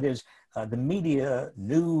sensationalism. That is, the media,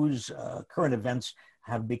 news, current events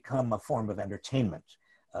have become a form of entertainment.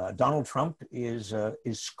 Donald Trump is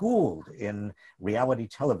schooled in reality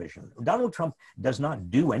television. Donald Trump does not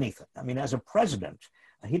do anything. I mean, as a president,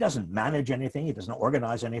 he doesn't manage anything. He doesn't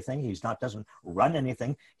organize anything. Doesn't run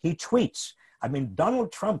anything. He tweets. I mean,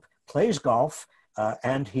 Donald Trump plays golf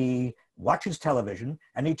and he watches television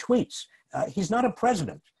and he tweets. He's not a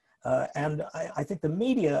president. And I think the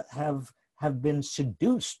media have been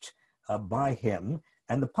seduced by him,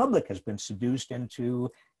 and the public has been seduced into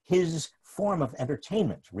his form of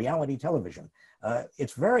entertainment, reality television.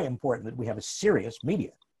 It's very important that we have a serious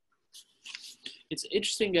media. It's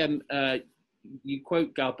interesting, you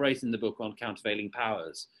quote Galbraith in the book on countervailing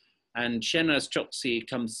powers, and Shehnaz Choksi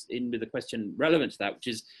comes in with a question relevant to that, which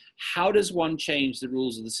is, how does one change the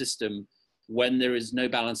rules of the system when there is no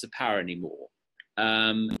balance of power anymore?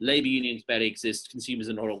 Labour unions barely exist, consumers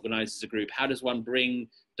are not organised as a group. How does one bring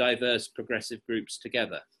diverse progressive groups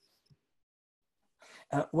together?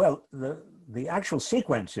 The actual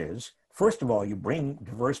sequence is, first of all, you bring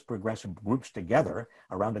diverse progressive groups together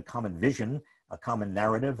around a common vision, a common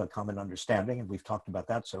narrative, a common understanding, and we've talked about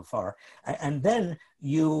that so far. And then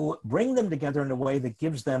you bring them together in a way that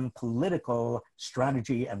gives them political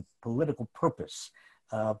strategy and political purpose.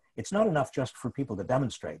 It's not enough just for people to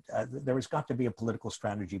demonstrate. There has got to be a political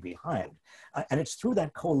strategy behind. And it's through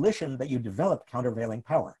that coalition that you develop countervailing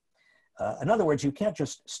power. In other words, you can't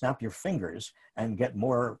just snap your fingers and get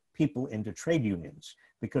more people into trade unions,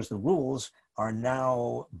 because the rules are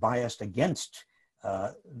now biased against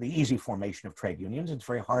the easy formation of trade unions. It's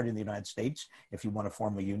very hard in the United States. If you want to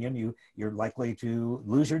form a union, you're likely to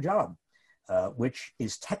lose your job, which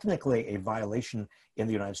is technically a violation in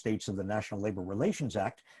the United States of the National Labor Relations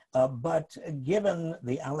Act. But given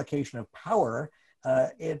the allocation of power,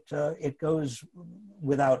 it goes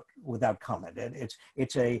without comment.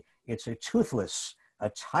 It's a toothless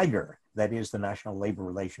tiger that is the National Labor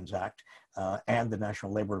Relations Act and the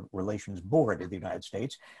National Labor Relations Board of the United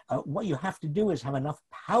States, what you have to do is have enough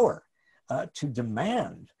power to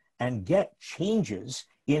demand and get changes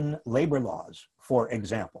in labor laws, for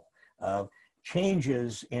example,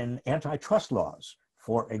 changes in antitrust laws,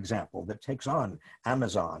 for example, that takes on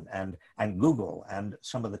Amazon and Google and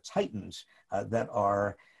some of the titans that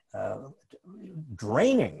are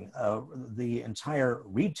draining the entire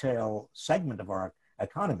retail segment of our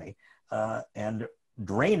economy and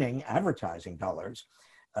draining advertising dollars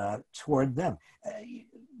toward them.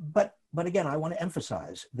 But again, I want to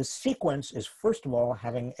emphasize the sequence is, first of all,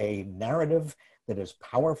 having a narrative that is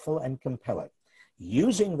powerful and compelling,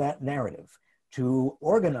 using that narrative to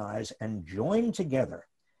organize and join together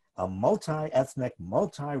a multi-ethnic,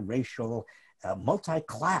 multi-racial,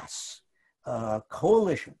 multi-class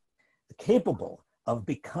coalition capable of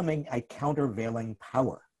becoming a countervailing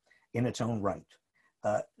power in its own right.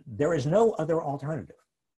 There is no other alternative.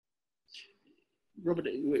 Robert,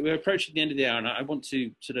 we're approaching the end of the hour, and I want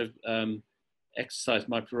to sort of exercise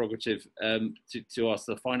my prerogative to ask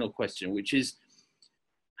the final question, which is,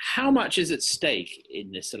 how much is at stake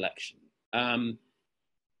in this election?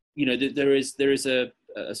 You know, there is a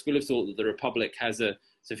school of thought that the Republic has a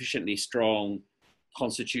sufficiently strong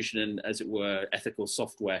constitution and, as it were, ethical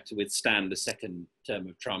software to withstand the second term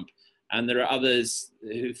of Trump. And there are others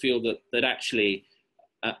who feel that actually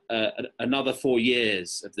another 4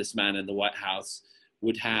 years of this man in the White House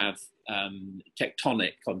would have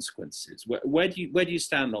tectonic consequences. Where do you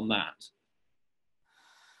stand on that?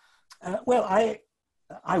 Well,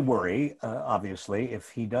 I worry, obviously, if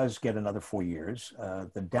he does get another 4 years,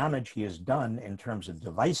 the damage he has done in terms of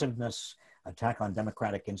divisiveness, attack on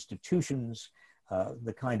democratic institutions,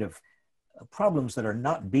 the kind of problems that are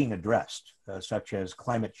not being addressed, such as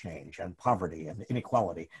climate change and poverty and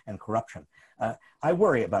inequality and corruption. I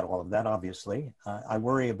worry about all of that, obviously. I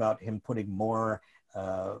worry about him putting more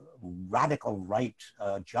radical right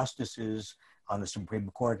justices on the Supreme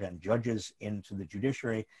Court and judges into the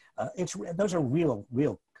judiciary. Those are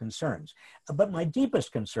real concerns. But my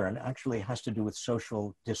deepest concern actually has to do with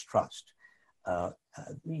social distrust.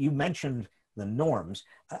 You mentioned the norms.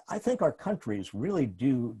 I think our countries really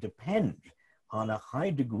do depend on a high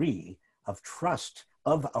degree of trust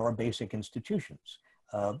of our basic institutions.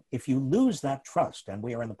 If you lose that trust, and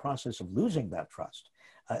we are in the process of losing that trust,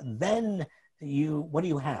 then what do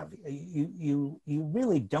you have? You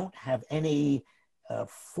really don't have any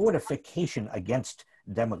fortification against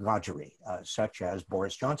demagoguery, such as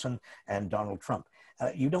Boris Johnson and Donald Trump.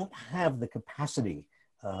 You don't have the capacity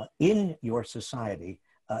in your society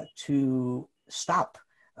to stop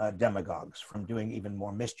demagogues from doing even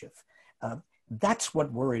more mischief. That's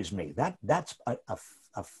what worries me. That's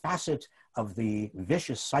a facet of the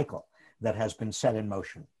vicious cycle that has been set in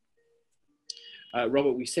motion.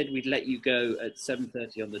 Robert, we said we'd let you go at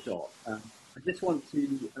 7:30 on the dot. I just want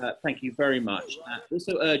to thank you very much.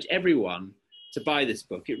 Also urge everyone to buy this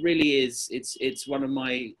book. It really is, it's one of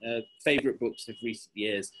my favorite books of recent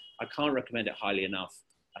years. I can't recommend it highly enough.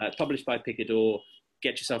 Published by Picador.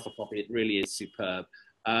 Get yourself a copy. It really is superb.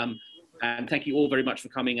 And thank you all very much for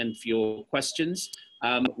coming and for your questions.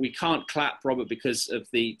 We can't clap, Robert, because of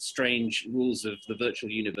the strange rules of the virtual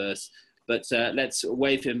universe, but let's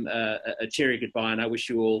wave him a cheery goodbye, and I wish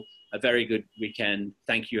you all a very good weekend.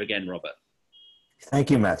 Thank you again, Robert. Thank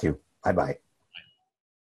you, Matthew. Bye-bye.